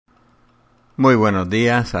Muy buenos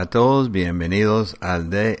días a todos, bienvenidos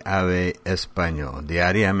al DAB Español,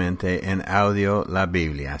 diariamente en audio la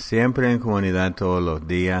Biblia, siempre en comunidad todos los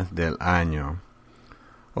días del año.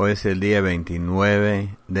 Hoy es el día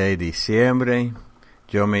 29 de diciembre,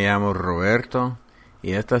 yo me llamo Roberto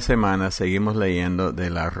y esta semana seguimos leyendo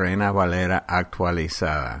de la Reina Valera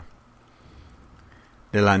actualizada.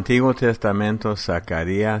 Del Antiguo Testamento,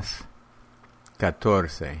 Zacarías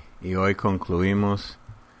 14, y hoy concluimos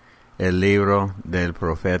el libro del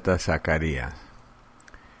profeta Zacarías.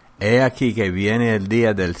 He aquí que viene el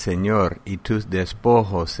día del Señor, y tus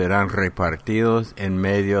despojos serán repartidos en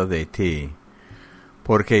medio de ti.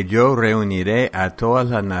 Porque yo reuniré a todas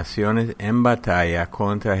las naciones en batalla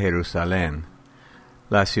contra Jerusalén.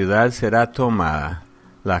 La ciudad será tomada,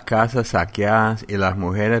 las casas saqueadas y las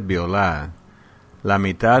mujeres violadas. La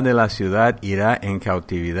mitad de la ciudad irá en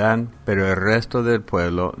cautividad, pero el resto del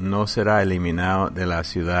pueblo no será eliminado de la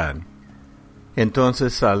ciudad.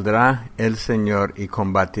 Entonces saldrá el Señor y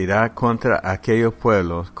combatirá contra aquellos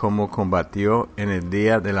pueblos como combatió en el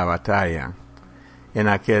día de la batalla. En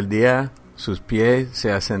aquel día sus pies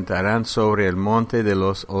se asentarán sobre el monte de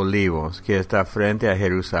los olivos, que está frente a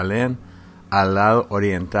Jerusalén, al lado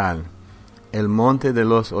oriental. El monte de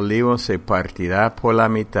los olivos se partirá por la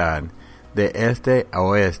mitad, de este a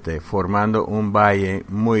oeste, formando un valle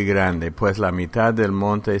muy grande, pues la mitad del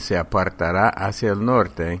monte se apartará hacia el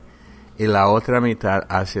norte, y la otra mitad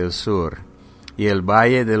hacia el sur, y el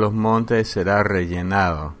valle de los montes será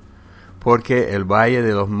rellenado, porque el valle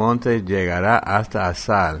de los montes llegará hasta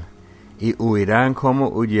Asal, y huirán como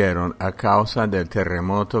huyeron a causa del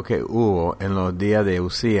terremoto que hubo en los días de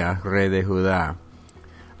Usías, rey de Judá.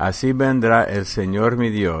 Así vendrá el Señor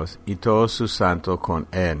mi Dios y todos sus santos con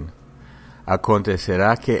él.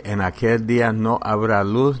 Acontecerá que en aquel día no habrá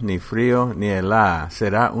luz, ni frío, ni helada,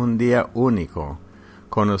 será un día único,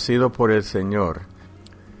 conocido por el Señor.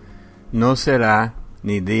 No será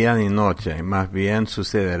ni día ni noche, más bien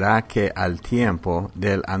sucederá que al tiempo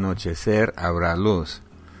del anochecer habrá luz.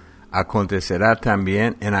 Acontecerá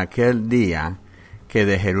también en aquel día que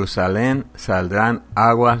de Jerusalén saldrán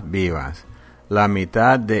aguas vivas. La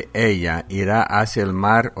mitad de ella irá hacia el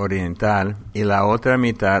mar oriental y la otra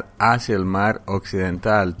mitad hacia el mar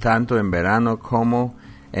occidental, tanto en verano como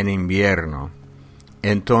en invierno.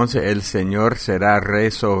 Entonces el Señor será rey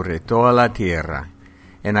sobre toda la tierra.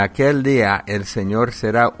 En aquel día el Señor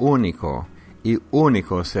será único, y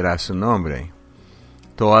único será su nombre.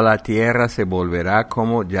 Toda la tierra se volverá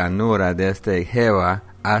como llanura desde Jeba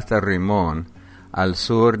hasta Rimón, al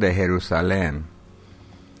sur de Jerusalén.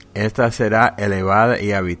 Esta será elevada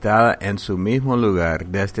y habitada en su mismo lugar,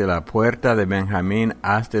 desde la puerta de Benjamín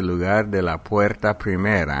hasta el lugar de la puerta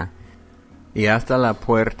primera, y hasta la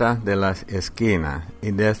puerta de las esquinas,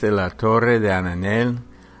 y desde la torre de Hananel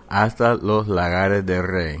hasta los lagares del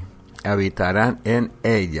rey. Habitarán en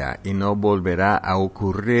ella, y no volverá a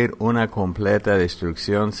ocurrir una completa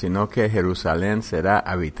destrucción, sino que Jerusalén será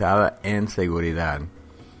habitada en seguridad.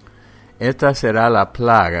 Esta será la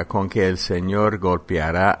plaga con que el Señor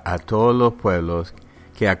golpeará a todos los pueblos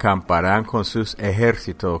que acamparán con sus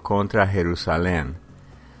ejércitos contra Jerusalén.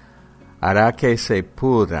 Hará que se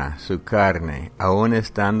pudra su carne, aun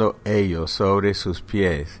estando ellos sobre sus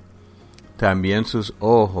pies. También sus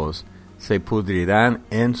ojos se pudrirán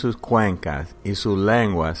en sus cuencas, y su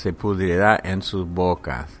lengua se pudrirá en sus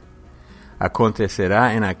bocas.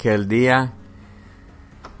 Acontecerá en aquel día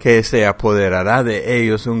que se apoderará de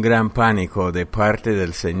ellos un gran pánico de parte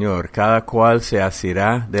del Señor. Cada cual se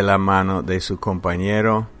asirá de la mano de su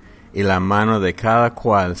compañero, y la mano de cada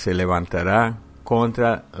cual se levantará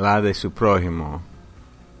contra la de su prójimo.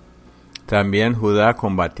 También Judá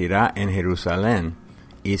combatirá en Jerusalén,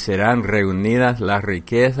 y serán reunidas las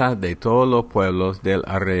riquezas de todos los pueblos del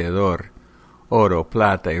alrededor, oro,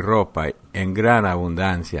 plata y ropa en gran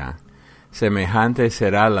abundancia. Semejante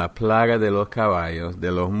será la plaga de los caballos,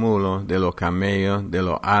 de los mulos, de los camellos, de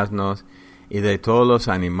los asnos y de todos los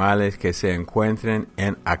animales que se encuentren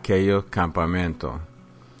en aquellos campamentos.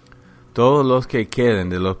 Todos los que queden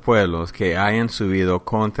de los pueblos que hayan subido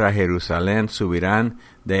contra Jerusalén subirán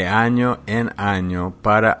de año en año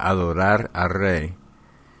para adorar al Rey,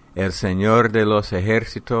 el Señor de los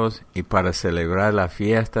ejércitos, y para celebrar la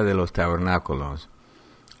fiesta de los tabernáculos.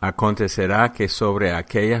 Acontecerá que sobre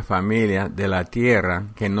aquellas familias de la tierra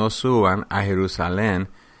que no suban a Jerusalén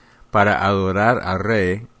para adorar al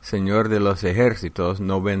Rey, Señor de los ejércitos,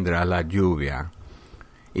 no vendrá la lluvia.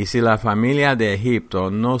 Y si la familia de Egipto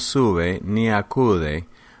no sube ni acude,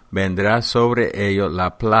 vendrá sobre ellos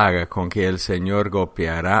la plaga con que el Señor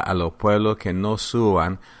golpeará a los pueblos que no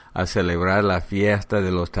suban a celebrar la fiesta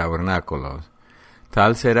de los tabernáculos.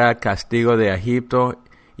 Tal será el castigo de Egipto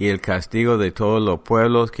y el castigo de todos los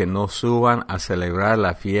pueblos que no suban a celebrar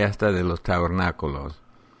la fiesta de los tabernáculos.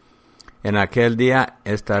 En aquel día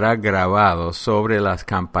estará grabado sobre las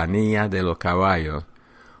campanillas de los caballos,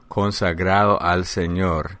 consagrado al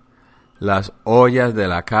Señor. Las ollas de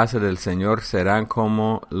la casa del Señor serán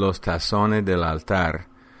como los tazones del altar.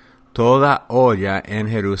 Toda olla en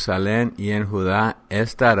Jerusalén y en Judá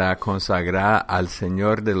estará consagrada al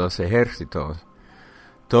Señor de los ejércitos.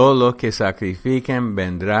 Todos los que sacrifiquen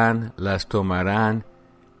vendrán, las tomarán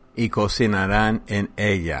y cocinarán en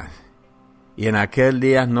ellas. Y en aquel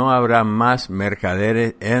día no habrá más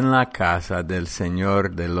mercaderes en la casa del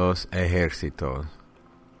Señor de los ejércitos.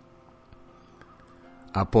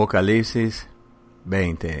 Apocalipsis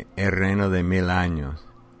 20, el reino de 1000 años.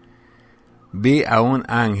 Vi a un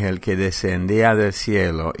ángel que descendía del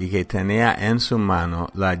cielo y que tenía en su mano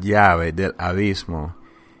la llave del abismo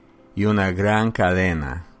y una gran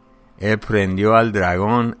cadena. Él prendió al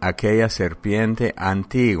dragón, aquella serpiente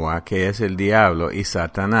antigua que es el diablo y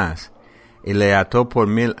Satanás, y le ató por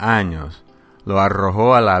 1000 años, lo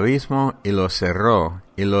arrojó al abismo y lo cerró,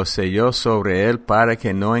 y lo selló sobre él para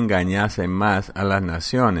que no engañase más a las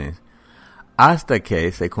naciones, hasta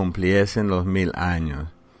que se cumpliesen los 1000 años.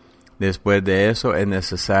 Después de eso es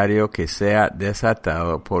necesario que sea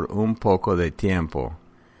desatado por un poco de tiempo.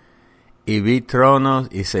 Y vi tronos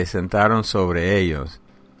y se sentaron sobre ellos,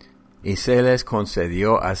 y se les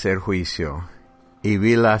concedió hacer juicio. Y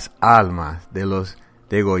vi las almas de los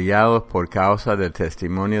degollados por causa del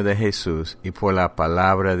testimonio de Jesús y por la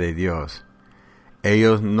palabra de Dios.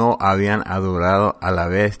 Ellos no habían adorado a la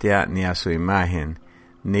bestia ni a su imagen,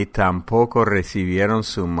 ni tampoco recibieron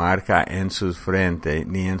su marca en sus frentes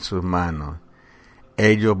ni en sus manos.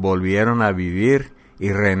 Ellos volvieron a vivir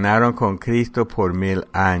y reinaron con Cristo por 1000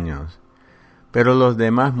 años. Pero los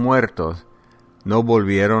demás muertos no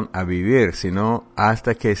volvieron a vivir, sino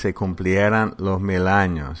hasta que se cumplieran los 1000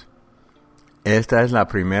 años. Esta es la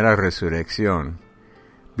primera resurrección.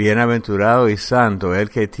 Bienaventurado y santo el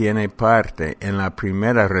que tiene parte en la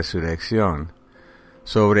primera resurrección.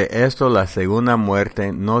 Sobre esto la segunda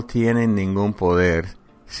muerte no tiene ningún poder,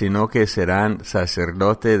 sino que serán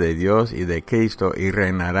sacerdotes de Dios y de Cristo y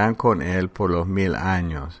reinarán con él por los 1000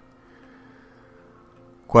 años.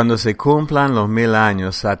 Cuando se cumplan los 1000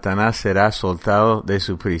 años, Satanás será soltado de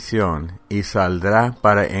su prisión y saldrá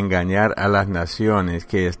para engañar a las naciones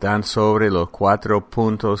que están sobre los 4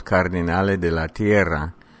 puntos cardinales de la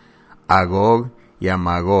tierra, a Gog y a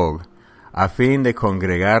Magog, a fin de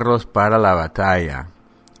congregarlos para la batalla.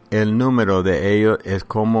 El número de ellos es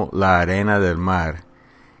como la arena del mar.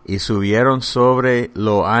 Y subieron sobre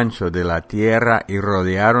lo ancho de la tierra y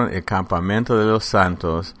rodearon el campamento de los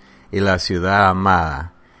santos y la ciudad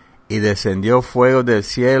amada. Y descendió fuego del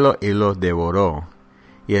cielo y los devoró.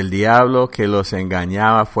 Y el diablo que los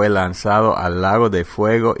engañaba fue lanzado al lago de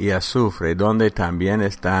fuego y azufre, donde también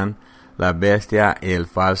están la bestia y el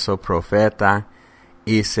falso profeta,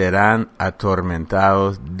 y serán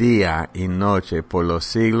atormentados día y noche por los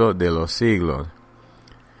siglos de los siglos.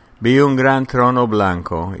 Vi un gran trono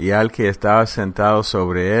blanco, y al que estaba sentado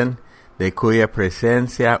sobre él, de cuya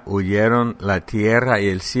presencia huyeron la tierra y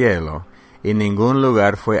el cielo, y ningún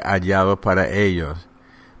lugar fue hallado para ellos.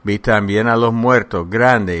 Vi también a los muertos,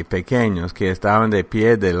 grandes y pequeños, que estaban de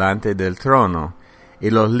pie delante del trono, y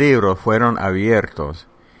los libros fueron abiertos.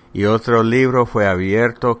 Y otro libro fue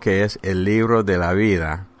abierto, que es el libro de la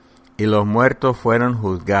vida. Y los muertos fueron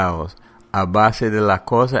juzgados, a base de las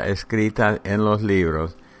cosas escritas en los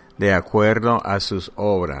libros, de acuerdo a sus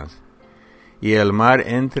obras. Y el mar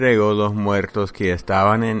entregó los muertos que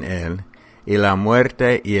estaban en él, y la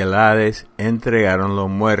muerte y el Hades entregaron los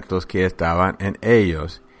muertos que estaban en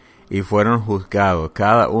ellos, y fueron juzgados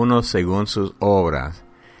cada uno según sus obras.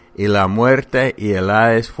 Y la muerte y el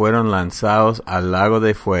Hades fueron lanzados al lago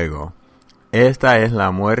de fuego. Esta es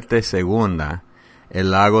la muerte segunda,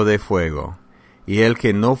 el lago de fuego. Y el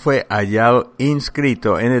que no fue hallado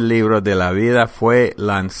inscrito en el libro de la vida fue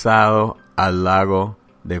lanzado al lago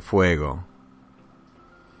de fuego.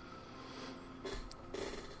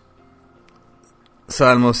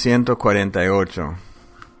 Salmo 148.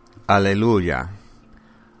 Aleluya.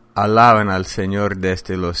 Alaben al Señor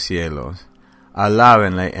desde los cielos.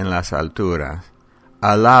 Alábenle en las alturas.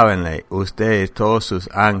 Alábenle ustedes todos sus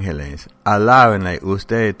ángeles. Alábenle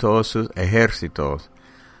ustedes todos sus ejércitos.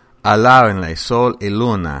 Alábenle sol y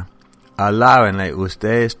luna. Alábenle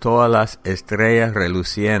ustedes todas las estrellas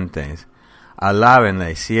relucientes.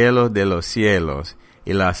 Alábenle cielos de los cielos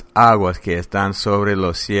y las aguas que están sobre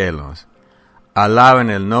los cielos. Alaben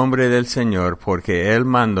el nombre del Señor, porque Él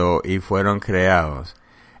mandó y fueron creados.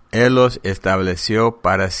 Él los estableció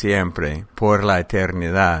para siempre, por la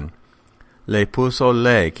eternidad. Le puso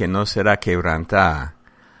ley que no será quebrantada.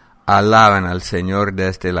 Alaban al Señor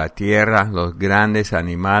desde la tierra los grandes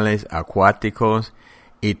animales acuáticos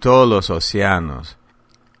y todos los océanos,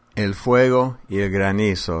 el fuego y el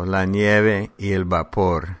granizo, la nieve y el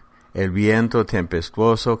vapor, el viento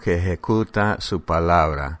tempestuoso que ejecuta su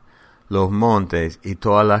palabra, los montes y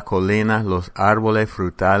todas las colinas, los árboles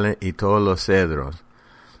frutales y todos los cedros,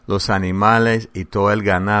 los animales y todo el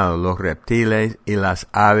ganado, los reptiles y las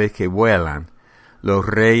aves que vuelan, los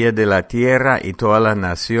reyes de la tierra y todas las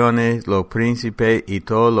naciones, los príncipes y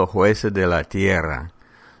todos los jueces de la tierra,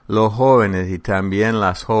 los jóvenes y también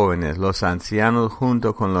las jóvenes, los ancianos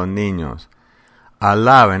junto con los niños.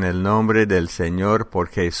 Alaben el nombre del Señor,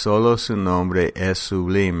 porque solo su nombre es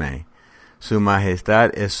sublime. Su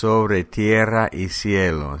majestad es sobre tierra y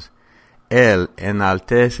cielos. Él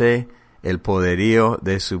enaltece el poderío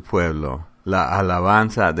de su pueblo, la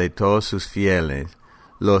alabanza de todos sus fieles,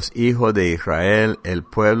 los hijos de Israel, el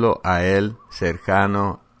pueblo a él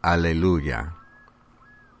cercano. Aleluya.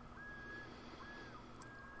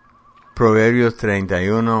 Proverbios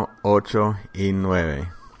 31, 8 y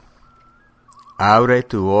 9. Abre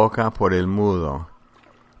tu boca por el mudo,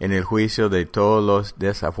 en el juicio de todos los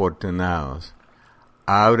desafortunados.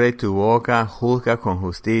 Abre tu boca, juzga con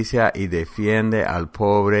justicia y defiende al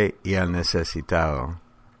pobre y al necesitado.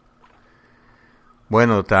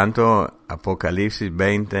 Bueno, tanto Apocalipsis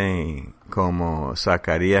 20 como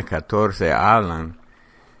Zacarías 14 hablan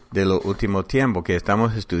de los últimos tiempos que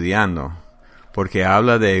estamos estudiando, porque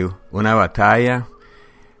habla de una batalla.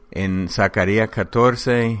 En Zacarías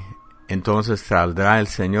 14, entonces saldrá el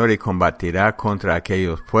Señor y combatirá contra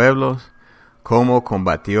aquellos pueblos, como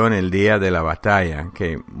combatió en el día de la batalla,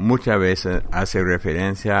 que muchas veces hace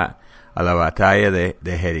referencia a la batalla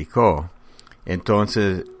de Jericó.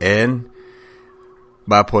 Entonces, Él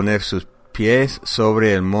va a poner sus pies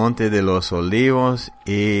sobre el monte de los olivos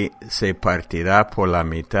y se partirá por la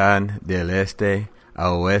mitad del este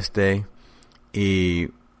a oeste y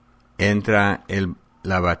entra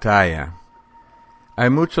la batalla. Hay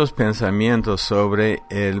muchos pensamientos sobre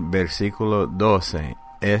el versículo 12.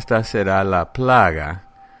 Esta será la plaga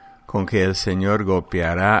con que el Señor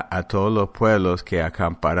golpeará a todos los pueblos que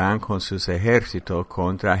acamparán con sus ejércitos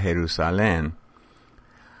contra Jerusalén.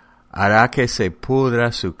 Hará que se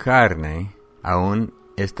pudra su carne, aun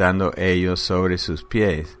estando ellos sobre sus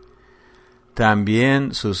pies.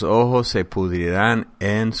 También sus ojos se pudrirán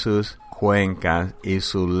en sus cuencas y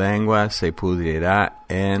su lengua se pudrirá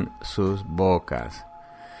en sus bocas.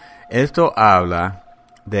 Esto habla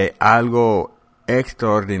de algo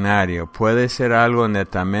extraordinario. Puede ser algo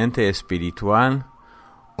netamente espiritual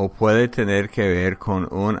o puede tener que ver con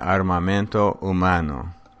un armamento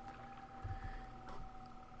humano.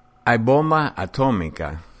 Hay bombas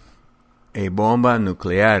atómicas y bombas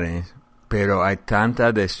nucleares, pero hay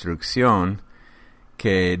tanta destrucción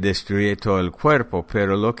que destruye todo el cuerpo,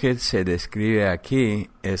 pero lo que se describe aquí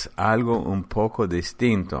es algo un poco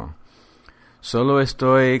distinto. Solo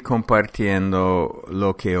estoy compartiendo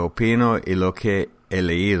lo que opino y lo que he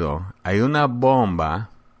leído. Hay una bomba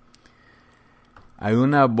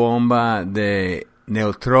de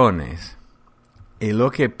neutrones, y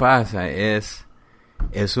lo que pasa es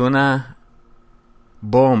una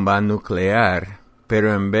bomba nuclear,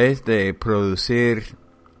 pero en vez de producir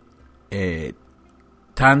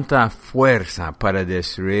tanta fuerza para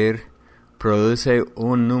destruir, produce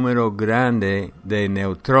un número grande de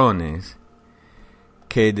neutrones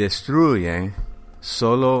que destruyen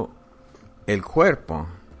solo el cuerpo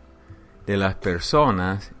de las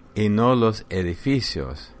personas y no los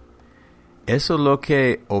edificios. Eso es lo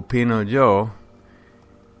que opino yo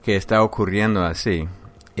que está ocurriendo así.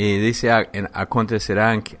 Y dice,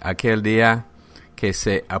 acontecerá en aquel día que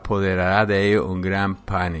se apoderará de ello un gran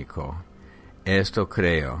pánico. Esto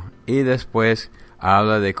creo. Y después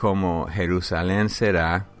habla de cómo Jerusalén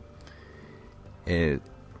será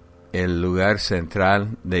el lugar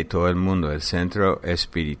central de todo el mundo, el centro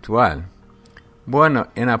espiritual. Bueno,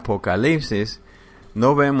 en Apocalipsis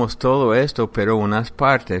no vemos todo esto, pero unas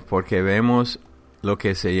partes, porque vemos lo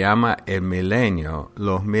que se llama el milenio,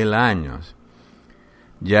 los 1000 años.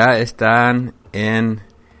 Ya están en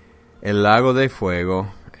el lago de fuego,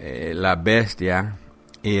 la bestia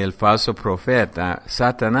y el falso profeta.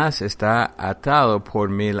 Satanás está atado por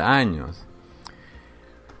 1000 años.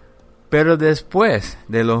 Pero después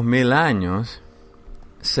de los 1000 años,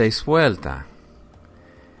 se suelta.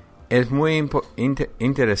 Es muy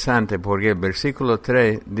interesante porque el versículo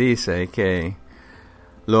 3 dice que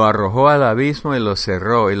lo arrojó al abismo y lo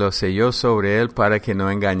cerró y lo selló sobre él para que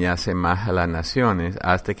no engañase más a las naciones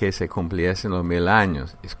hasta que se cumpliesen los 1000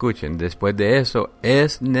 años. Escuchen, después de eso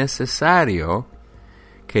es necesario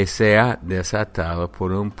que sea desatado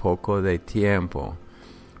por un poco de tiempo,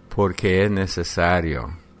 porque es necesario.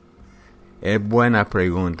 Es buena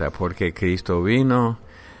pregunta, porque Cristo vino,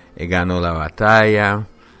 ganó la batalla,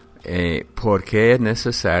 ¿por qué es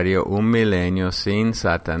necesario 1 milenio sin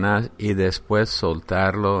Satanás y después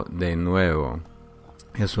soltarlo de nuevo?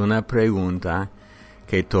 Es una pregunta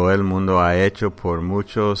que todo el mundo ha hecho por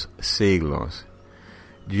muchos siglos.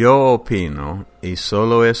 Yo opino, y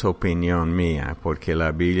solo es opinión mía, porque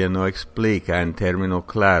la Biblia no explica en términos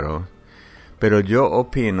claros, pero yo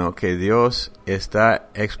opino que Dios está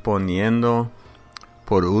exponiendo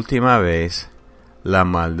por última vez la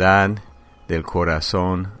maldad del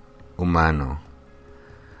corazón humano.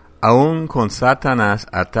 Aún con Satanás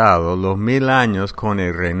atado los 1000 años con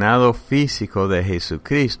el reinado físico de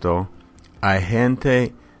Jesucristo, hay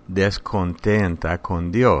gente descontenta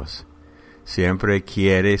con Dios. Siempre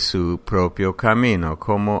quiere su propio camino,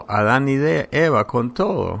 como Adán y Eva con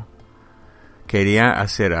todo. Querían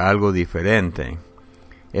hacer algo diferente.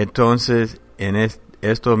 Entonces, en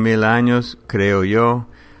estos 1000 años, creo yo,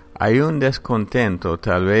 hay un descontento,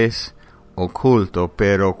 tal vez oculto,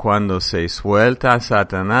 pero cuando se suelta a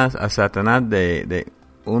Satanás de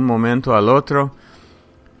un momento al otro,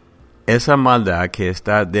 esa maldad que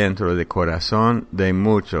está dentro del corazón de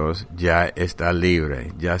muchos ya está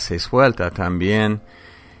libre, ya se suelta también,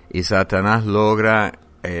 y Satanás logra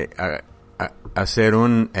hacer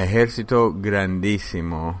un ejército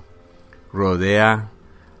grandísimo, rodea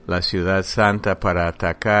la ciudad santa para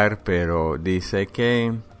atacar, pero dice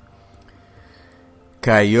que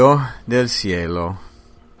cayó del cielo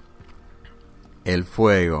el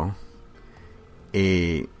fuego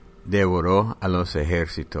y devoró a los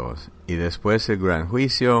ejércitos. Y después del gran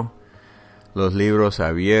juicio, los libros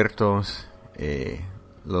abiertos,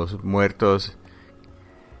 los muertos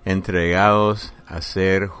entregados a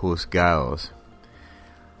ser juzgados.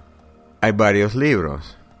 Hay varios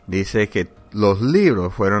libros. Dice que los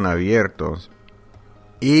libros fueron abiertos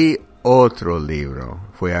y otro libro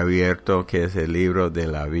fue abierto, que es el libro de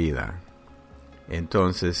la vida.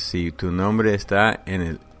 Entonces, si tu nombre está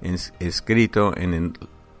escrito en el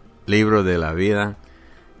libro de la vida,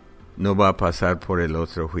 no va a pasar por el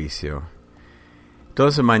otro juicio.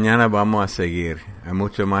 Entonces mañana vamos a seguir. Hay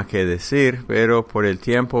mucho más que decir, pero por el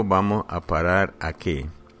tiempo vamos a parar aquí.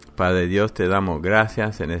 Padre Dios, te damos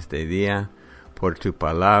gracias en este día por tu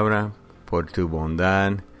palabra, por tu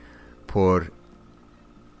bondad, por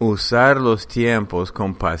usar los tiempos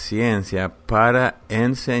con paciencia para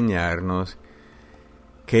enseñarnos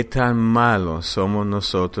qué tan malos somos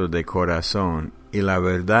nosotros de corazón. Y la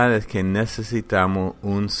verdad es que necesitamos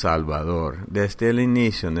un Salvador. Desde el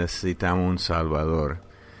inicio necesitamos un Salvador.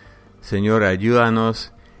 Señor,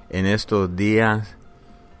 ayúdanos en estos días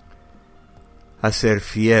a ser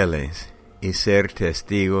fieles y ser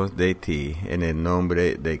testigos de ti, en el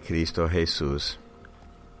nombre de Cristo Jesús.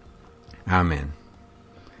 Amén.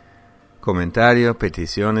 Comentarios,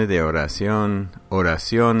 peticiones de oración,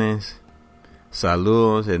 oraciones,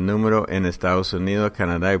 saludos. El número en Estados Unidos,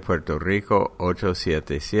 Canadá y Puerto Rico,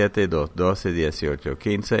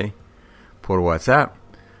 877-212-1815. Por WhatsApp,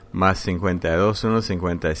 más 52 1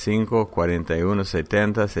 55 41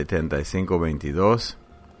 70 75 22.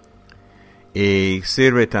 Y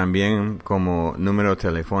sirve también como número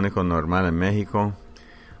telefónico normal en México,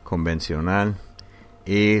 convencional.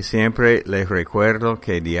 Y siempre les recuerdo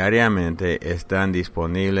que diariamente están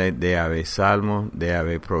disponibles DAB Salmo,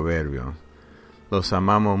 DAB Proverbio. Los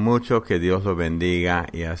amamos mucho, que Dios los bendiga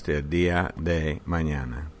y hasta el día de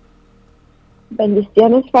mañana.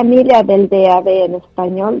 Bendiciones, familia del DAB en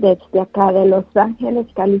español desde acá de Los Ángeles,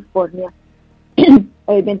 California.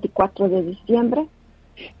 Hoy 24 de diciembre.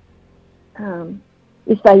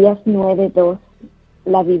 Isaías 9:2,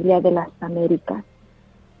 la Biblia de las Américas.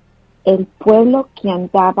 El pueblo que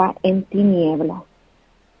andaba en tinieblas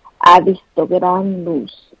ha visto gran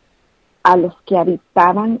luz. A los que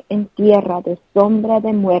habitaban en tierra de sombra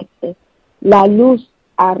de muerte, la luz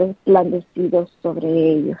ha resplandecido sobre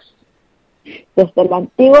ellos. Desde el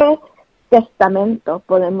Antiguo Testamento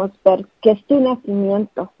podemos ver que su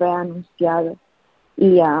nacimiento fue anunciado.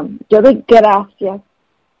 Y yo doy gracias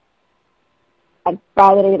al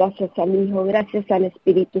Padre, gracias al Hijo, gracias al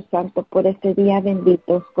Espíritu Santo por este día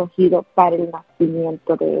bendito escogido para el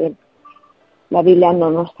nacimiento de Él. La Biblia no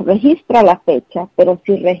nos registra la fecha, pero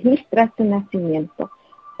sí registra su nacimiento,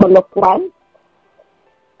 por lo cual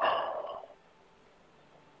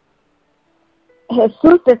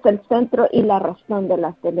Jesús es el centro y la razón de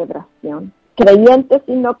la celebración. Creyentes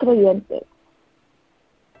y no creyentes,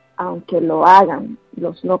 aunque lo hagan,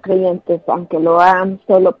 los no creyentes, aunque lo hagan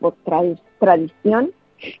solo por tradición,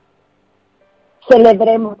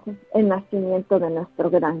 celebremos el nacimiento de nuestro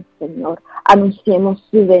gran Señor. Anunciemos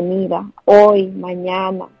su venida hoy,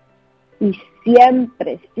 mañana y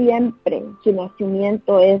siempre, siempre. Su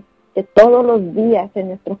nacimiento es de todos los días en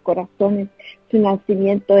nuestros corazones. Su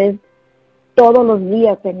nacimiento es todos los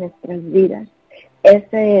días en nuestras vidas.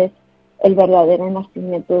 Ese es el verdadero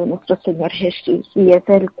nacimiento de nuestro Señor Jesús y es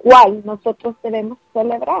el cual nosotros debemos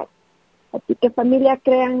celebrar. Así que familia,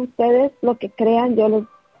 crean ustedes lo que crean, yo los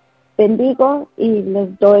bendigo y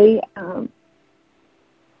les doy,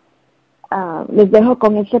 les dejo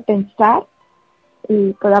con ese pensar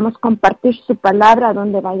y podamos compartir su palabra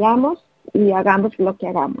donde vayamos y hagamos lo que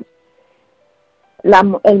hagamos.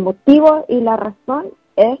 El motivo y la razón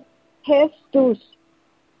es Jesús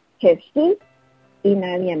y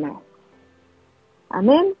nadie más.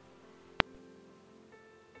 Amén.